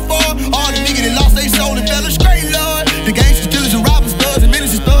made a way for it. All the niggas that lost their soul and fell straight, Lord. The gangsters, killers, and robbers, thugs, and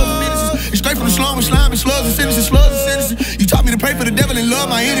menaces, thugs, and menaces. And straight from the slum and slime and slugs and sentences, slugs and sentences. You taught me to pray for the devil and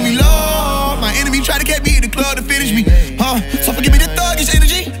love my enemy, Lord. My enemy tried to catch me in the club to finish me, so forgive me the thuggish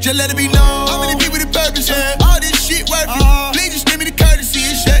energy, just let it be known. How many people with purpose, yeah. All this shit worth it. Please just give me the courtesy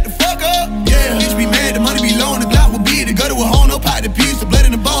and shut the fuck up. Yeah, bitch be mad, the money be low, and the Glock will be the gutter with home, no pot, the piece, the blood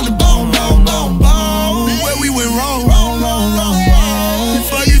in the bone, bone, bone, bone. Where we went wrong, wrong, wrong, wrong, wrong.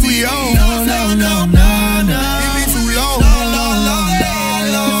 Fuck is we on? No, no, no, no, no. It be too long, long, long, long, long,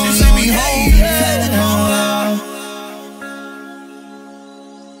 long. Just send me home.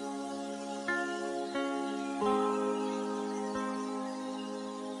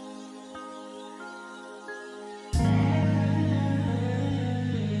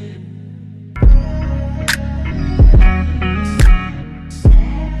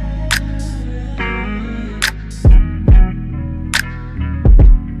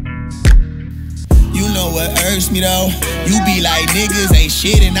 Me though, you be like niggas ain't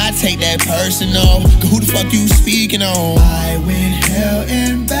shit and I take that personal. Who the fuck you speaking on? I went hell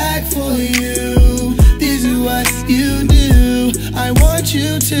and back for you. This is what you do. I want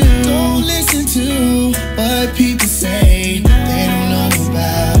you to don't listen to what people say. They don't know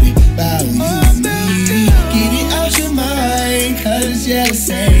about it, about you and me. Get it out your mind, cause you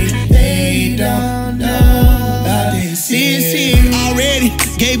say they don't know about this. See, already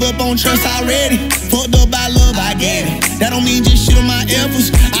gave up on trust already. Fucked up by love, I get it. That don't mean just shit on my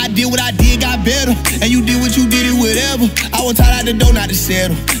efforts. I did what I did, got better. And you did what you did, it whatever. I was taught out the door not to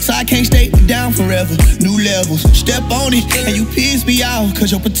settle. So I can't stay down forever. New levels, step on it, and you piss me off.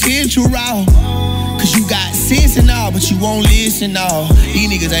 Cause your potential raw. Cause you got sense and all, but you won't listen all. These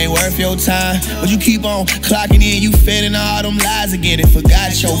niggas ain't worth your time, but you keep on clocking in. You fed in all them lies again and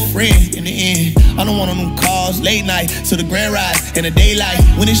forgot your friend in the end. I don't want them calls late night, so the grand rise in the daylight.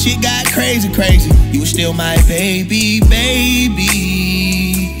 When this shit got crazy, crazy, you was still my baby, baby.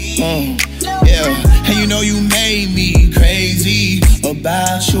 Yeah, and you know you made me crazy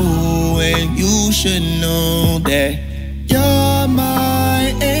about you, and you should know that you're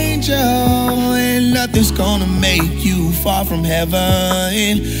my angel, and nothing's gonna make you far from heaven.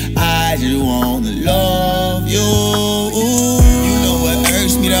 I just wanna love you. You know what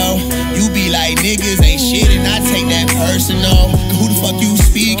hurts me though? You be like niggas ain't shit and I take that personal. Who the fuck you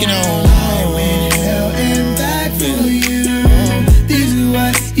speaking on? I went hell and back for you. This is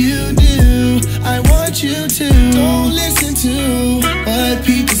what you do. I want you to don't listen to what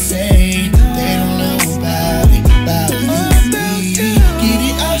people say. They don't know about it, about you. Get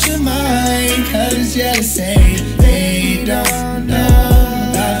it out your mind, cause you say they don't know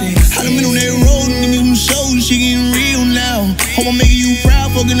about this. I done been on that road and give me some shows, shit getting real now. Hope I'm making you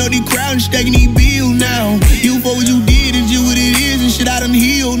proud, fucking up these crowds and stacking these bills now. You for what you did and just what it is and shit I done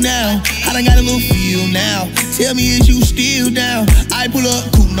healed now. I done got a little feel now. Tell me is you still down? I pull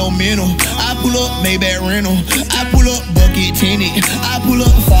up, coupe no mental. I pull up, Maybach rental. I pull up, bucket tinted. I pull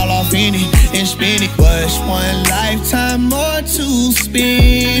up, fall off in it and spin it. What's one lifetime more to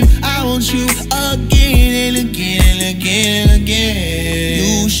spend? I want you again and again and again and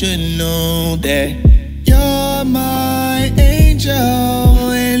again. You should know that you're my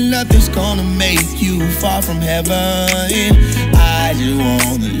angel, and nothing's gonna make you far from heaven. I just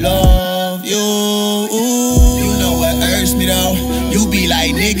wanna love you. You know what hurts me though? You be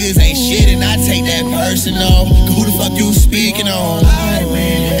like niggas ain't shit and I take that personal. Who the fuck you speaking on? I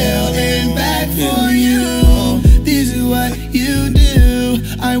went hell and back for you. This is what you do.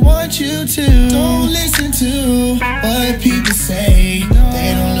 I want you to don't listen to what people say.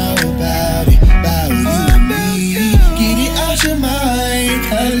 They don't know about it, about you and me. Get it out your mind,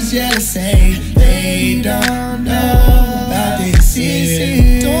 cause you say they don't know about this.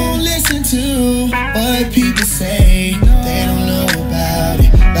 Don't listen to what people say. They don't know about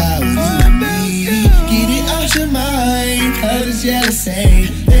it, about you and me. Get it out your mind, cause you say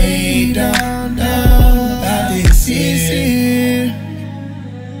they don't know about this.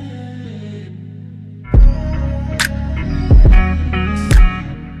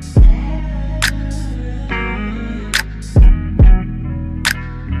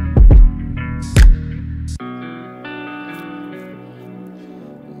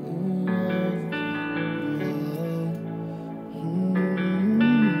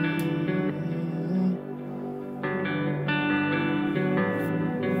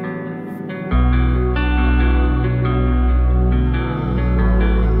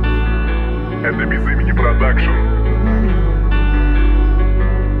 Detector.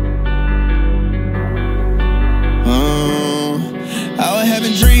 I was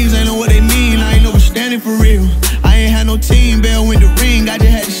having dreams, ain't know what they mean. I ain't never standing for real. I ain't had no team, bell went the ring. I just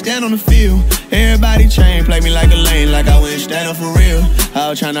had to stand on the field. Everybody trained, play me like a lane, like I wouldn't stand up for real. I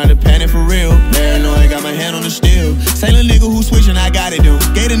was trying not to panic for real. Paranoid, got my hand on the steel. Same little nigga who switching, I got it, them.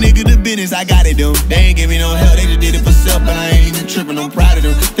 Gave the nigga the business, I got it, them. They ain't give me no help, they just did it for self, but I ain't even tripping, I'm proud of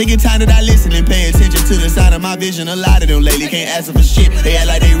them. Thinking time that I listen and pay attention to the sign of my vision. A lot of them lately can't ask them for shit. They act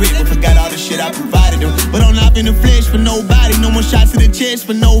like they rich, but forgot all the shit I provided them. But I'm not in the flesh for nobody, no more shots to the chest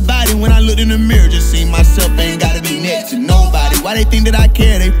for nobody. When I looked in the mirror, just seen myself, ain't gotta be next to nobody. Why they think that I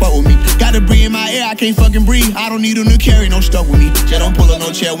care, they fuck with me. Gotta breathe in my air, I can't fucking breathe. I don't need them to carry no stuff with me. Just don't pull up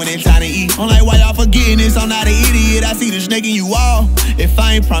no chair when it's time to eat. I'm like, why y'all forgetting this? I'm not an idiot, I see the snake in you all. If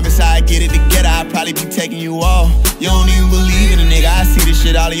I ain't promised I get it together, I'd probably be taking you all. You don't even believe in a nigga, I see this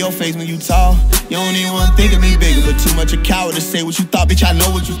shit all in your face when you talk. You don't even wanna think of me bigger, but too much a coward to say what you thought. Bitch, I know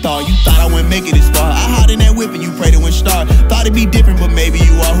what you thought. You thought I wouldn't make it this far. I hopped in that whip and you prayed it wouldn't start. Thought it'd be different, but maybe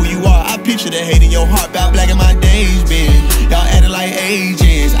you are who you are. I picture the hate in your heart, about black in my days been. Y'all acting like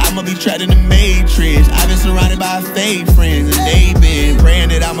agents, I'ma be trapped in the matrix. I've been surrounded by fake friends, and they been praying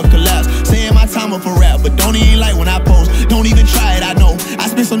that I'ma collapse. Saying my time up for rap, but don't even like when I post. Don't even try it, I know. I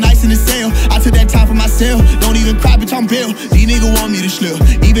spent so nice in the cell, I took that time for myself. Don't even cry, bitch, I'm bail. These niggas want me to slip,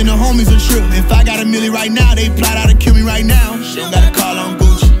 even the homies a trip. If I got a milli right now, they plot out to kill me right now. Shit, gotta call on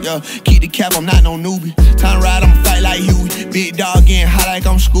Gucci, yeah. Keep the cap, I'm not no newbie. Time to ride, I'ma fight like Huey. Big dog getting hot like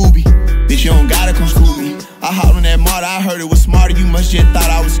I'm Scooby. Bitch, you don't gotta come scoop me. I hopped on that martyr, I heard it was smarter. You must just thought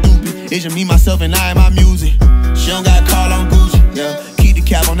I was stupid. It's just me, myself, and I and my music. She don't gotta call on Gucci, yeah. Keep the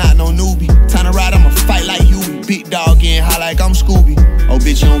cap, I'm not no newbie. Time to ride, I'ma fight like Huey. Big dog getting hot like I'm Scooby. Oh,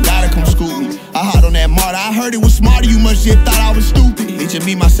 bitch, you don't gotta come scoop me. I hopped on that martyr, I heard it was smarter. You must just thought I was stupid. It's just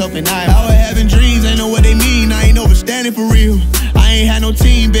me, myself, and I was having dreams, ain't know what they mean. I ain't overstanding for real. I ain't had no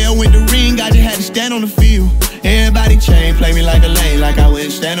team, bell went the ring. I just had to stand on the field. Everybody chain, play me like a lane, like I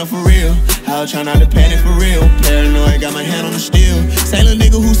wouldn't stand up for real. I was trying not to panic for real. Paranoid, got my hand on the steel. Same little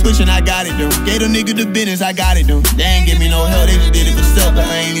nigga who switching, I got it, them. Gave the nigga the business, I got it, them. They ain't give me no help, they just did it for self, but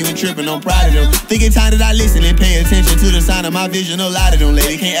I ain't even tripping, I'm proud of them. Thinking time that I listen and pay attention to the sign of my vision. A lot of them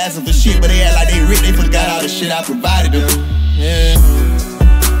lady can't ask them for shit, but they act like they rich, they forgot all the shit I provided them. Yeah.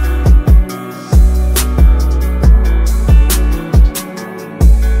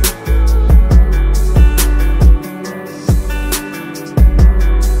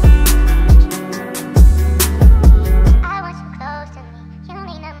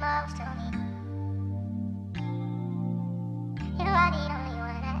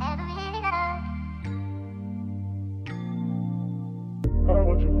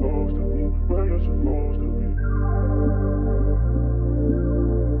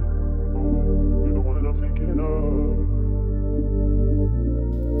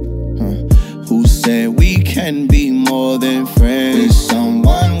 Who said we can be more than friends with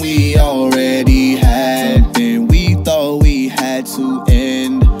someone we already had? Then we thought we had to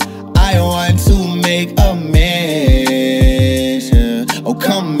end. I want to make amends, yeah. Oh,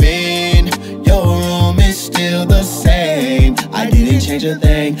 come in, your room is still the same. I didn't change a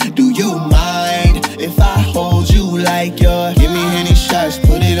thing. Do you mind if I hold you like you're? Give me any shots,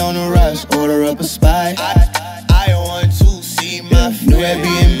 put it on the rush, order up a spot. I want to see my new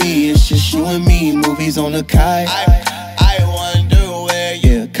Airbnb, it's just you and me, movies on the kite. I wonder where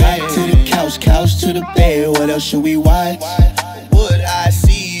you kite to the couch, couch to the bed, what else should we watch? Would I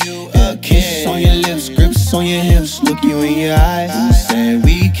see you again? Kisses on your lips, grips on your hips, look you in your eyes. Who said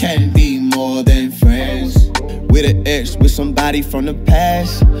we can be more than friends? With an ex, with somebody from the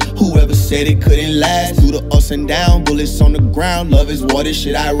past. Whoever said it couldn't last. Through the ups and downs, bullets on the ground. Love is water,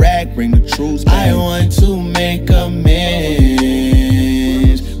 shit I rag, bring the truth back. I want to make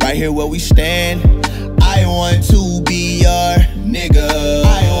amends. Right here where we stand. I want to be your nigga.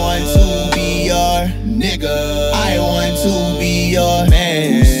 I want to be your nigga. I want to be your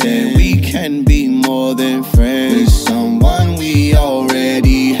man. Who said we can be more than friends with someone we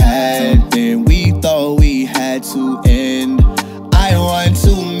already had? Then we thought we had to end. I want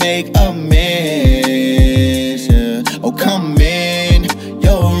to make amends, yeah. Oh, come in,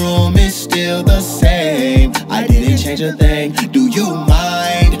 your room is still the same. I didn't change a thing. Do you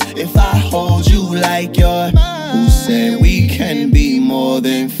mind if I hold you like you're? Who said we can be more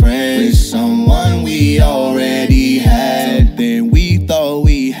than friends with someone we already had? Then we thought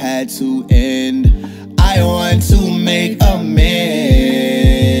we had to end. I want to make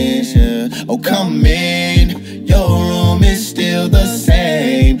amends, yeah. Oh, come in, your room is still the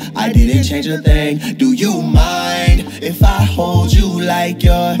same. I didn't change a thing. Do you mind if I hold you like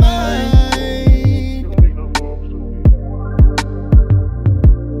you're?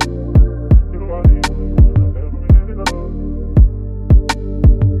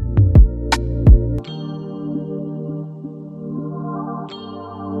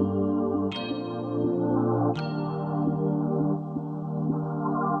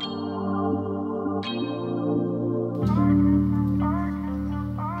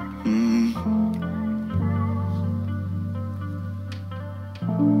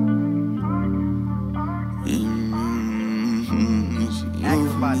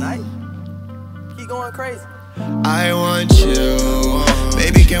 going crazy. I want you,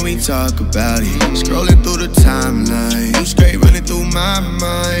 baby, can we talk about it? Scrolling through the timeline, you straight running through my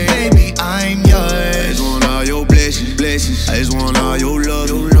mind. Baby, I'm yours. I just want all your blessings, blessings. I just want all your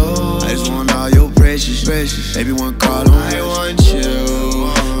love, I just want all your precious, precious. Baby, one call on I want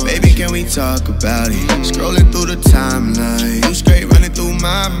you, baby, can we talk about it? Scrolling through the timeline, you straight running through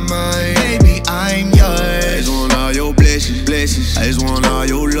my mind. Baby, I'm yours. I just want all your blessings, blessings. I just want all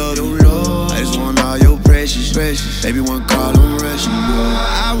your love, I just want all your precious, precious. Baby, one call on rushing.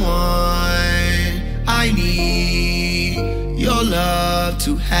 I need your love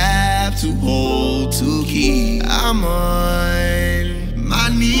to have, to hold, to keep. I'm on my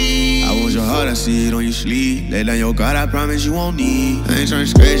knees. I want your heart, I see it on your sleeve. Lay down your guard, I promise you won't need. I ain't tryna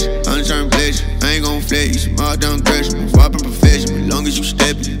scratch it, I'm tryna flex it. I ain't gon' flex you, mark down aggression. I'm far from perfection, as long as you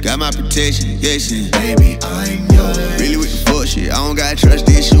steppin', you got my protection. Yes, and baby, I'm yours. Really with the fuck shit, I don't got trust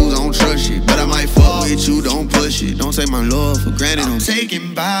issues, I don't trust shit. But I might fuck with you, don't push it. Don't take my love for granted, I'm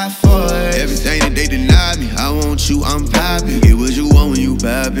taking by force. Everything that they denied me, I want you, I'm poppin'. Get what you want when you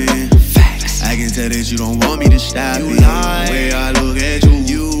poppin'. Facts. I can tell that you don't want me to stop it. The way I look at you,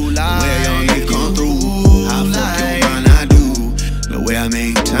 you lie. The way your nigga come through, I fuck your mind, I do. The way I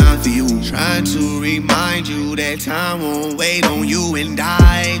make time for you. Trying to remind you that time won't wait on you and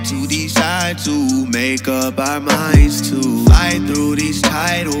I to decide to make up our minds to fight through these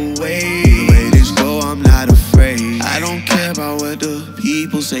tidal waves. The way this go, I'm not afraid. I don't care about what the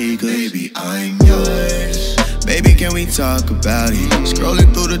people say, cause baby, I'm yours. Baby, can we talk about it?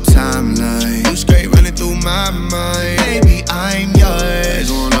 Scrolling through the timeline, you straight running through my mind. Baby, I'm yours. I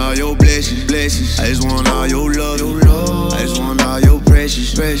just want all your blessings, blessings. I just want all your love, I just want all your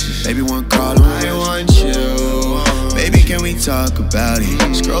precious, precious. Baby, one call on I want you. Baby, can we talk about it?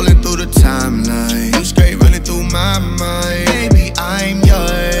 Scrolling through the timeline, you straight running through my mind. Baby, I'm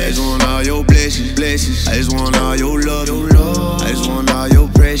yours. I just want all your blessings, blessings. I just want all your love, I just want all your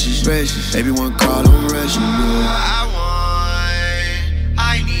precious, precious. Baby, one call on rushing.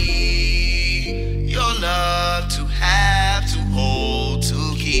 I need your love to have, to hold,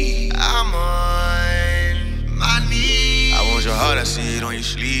 to keep. I'm on my knees. I want your heart, I see it on your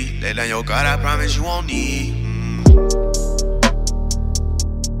sleeve. Lay down your guard, I promise you won't need.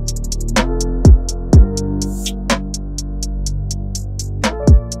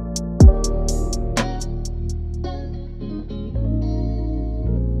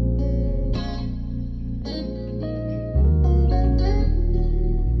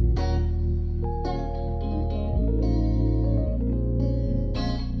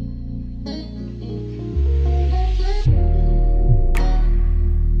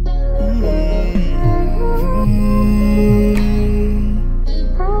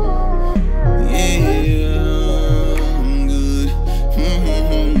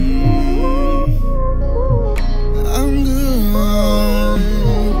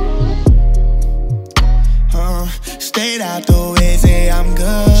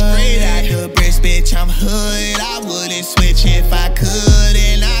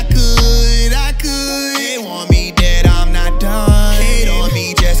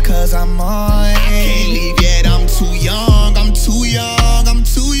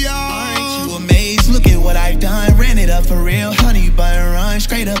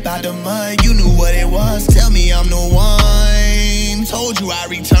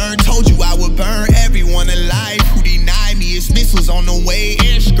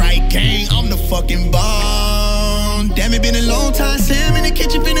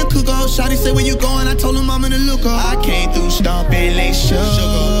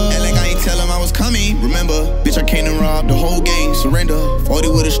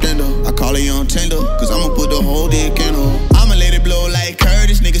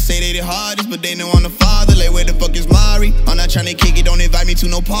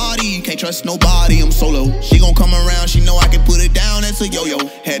 Trust nobody, I'm solo. She gon' come around, she know I can put it down, that's a yo-yo.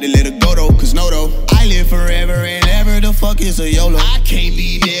 Had to let her go though, cause no though, I live forever and ever, the fuck is a YOLO. I can't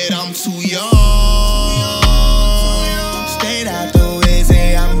be dead, I'm too young. Stayed out the way,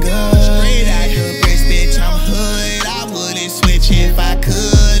 say I'm good. Straight out the bricks, bitch, I'm hood. I wouldn't switch if I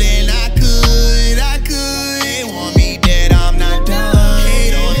could, and I could. They want me dead, I'm not done.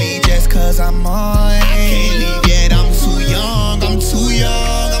 Hate on me just cause I'm on. I can't leave yet, I'm too young, I'm too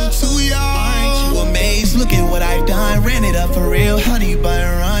young. Look at what I've done, ran it up for real. Honey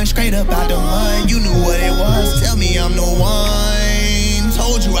bun run, straight up out the mud. You knew what it was, tell me I'm the one.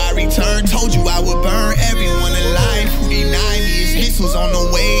 Told you I returned, told you I would burn everyone alive who denied me. His missiles on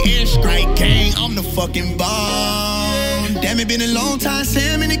the way, airstrike gang, I'm the fucking bomb. Damn, it been a long time,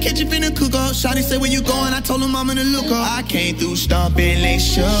 Sam in the kitchen finna cook up. Shawty said, where you going? I told him I'm in the lookout. I came through stomping like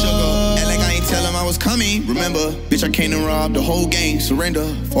sugar. And like I ain't tell him I was was coming, remember? Bitch, I came and robbed the whole game, surrender.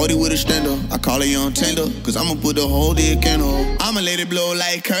 40 with a stender, I call it young tender, cause I'ma put the whole dick in her. I'ma let it blow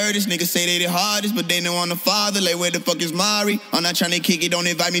like Curtis, niggas say they the hardest, but they know I'm the father, like where the fuck is Mari? I'm not tryna kick it, don't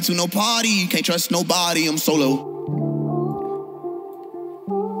invite me to no party, can't trust nobody, I'm solo.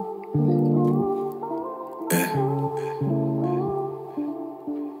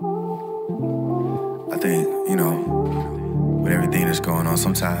 I think, you know, with everything that's going on,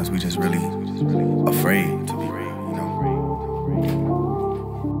 sometimes we just really afraid to be real, you know.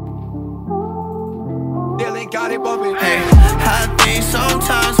 Hey, I think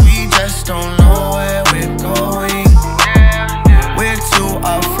sometimes we just don't know where we're going. We're too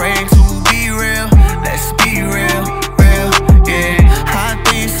afraid to be real. Let's be real, yeah. I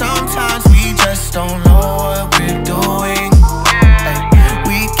think sometimes we just don't know what we're doing. Hey,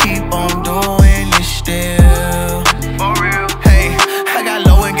 we keep on doing this still. For real. Hey, I got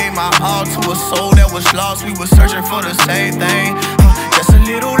low and gave my all to a soul that was lost. We were searching for the same thing. Just a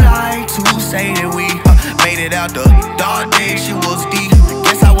little lie to say that we made it out the dark days. She was deep.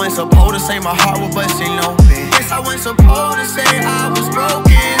 Guess I wasn't supposed to say my heart was busting open. Guess I wasn't supposed to say I was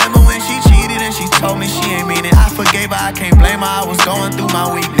broken. Remember when she cheated and she told me she ain't mean it? I forgave her, I can't blame her, I was going through my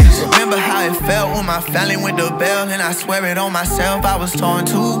weakness. Remember how it felt when my family went to bail, and I swear it on myself, I was torn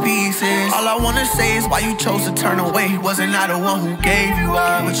to pieces. All I wanna say is why you chose to turn away. Wasn't I the one who gave you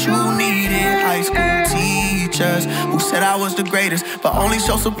all what you needed? High school teachers who said I was the greatest, but only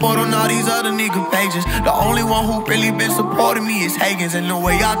show support on all these other nigga pages. The only one who really been supporting me is Hagen's, and the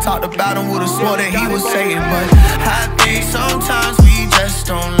way I talked about him would've swore that he was saying. But I think sometimes we just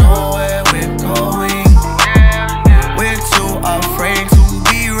don't know where we're going. We're too afraid to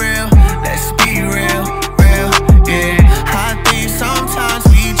be real. Let's be real, yeah. I think sometimes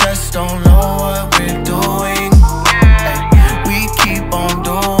we just don't know what we're doing. Ay, we keep on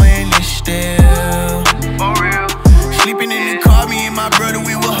doing this still. For real. Sleeping in the car, me and my brother,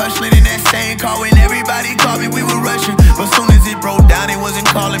 we were hustling in that same car. When everybody called me, we were rushing. But soon as it broke down, it wasn't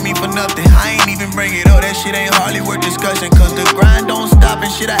calling me for nothing. I ain't even bring it up, that shit ain't hardly worth discussion. Cause the grind don't stop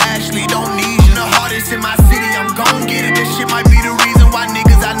and shit, I actually don't need you. The hardest in my city, I'm gon' get it. This shit might be the reason why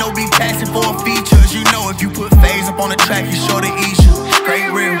niggas I know be passing for features. You know, if you put Faise up on the track, you sure to eat you. Straight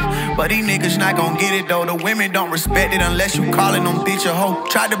real, but these niggas not gon' get it though. The women don't respect it unless you callin' them bitch a hoe.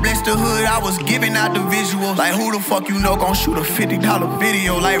 Tried to bless the hood, I was giving out the visuals. Like who the fuck you know gon' shoot a $50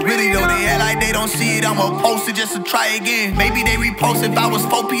 video? Like really though, they act like they don't see it. I'ma post it just to try again. Maybe they repost if I was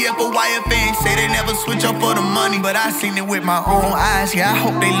 4PF or YFN. Say they never switch up for the money, but I seen it with my own eyes. Yeah, I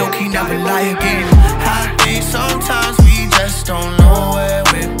hope they low-key never lie again. I think sometimes we just don't know where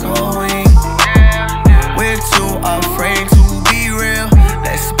we're going. We're too afraid to be real.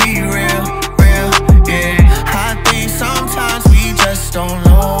 Let's be real, yeah. I think sometimes we just don't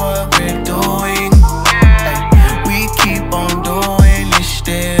know what we're doing. Ay, we keep on doing this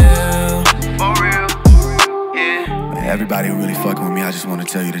still. For real, yeah. Everybody who really fucking with me, I just want to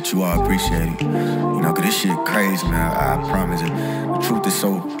tell you that you all appreciate it. You know, cause this shit crazy, man. I promise it. The truth is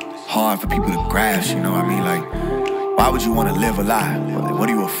so hard for people to grasp, you know what I mean? Like, why would you want to live a lie? What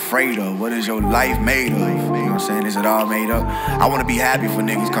are you afraid of? What is your life made of? You know what I'm saying? Is it all made up? I want to be happy for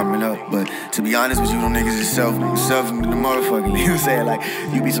niggas coming up, but to be honest with you, them niggas is self the motherfucker. You know what I'm saying? Like,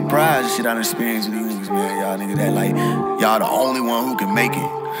 you be surprised the shit I done experienced with these niggas, man. Y'all niggas that like, y'all the only one who can make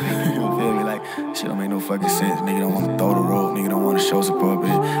it. You feel me? Like, shit don't make no fucking sense. Nigga don't want to throw the rope. Nigga don't want to show support, but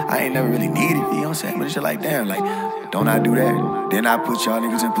I ain't never really needed it. You know what I'm saying? But it's just like, damn, like, don't I do that? Then I put y'all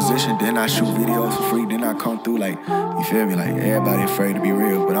niggas in position. Then I shoot videos for free. Then I come through. Like, you feel me? Like, everybody afraid to be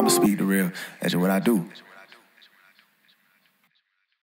real, but I'ma speak the real. That's just what I do.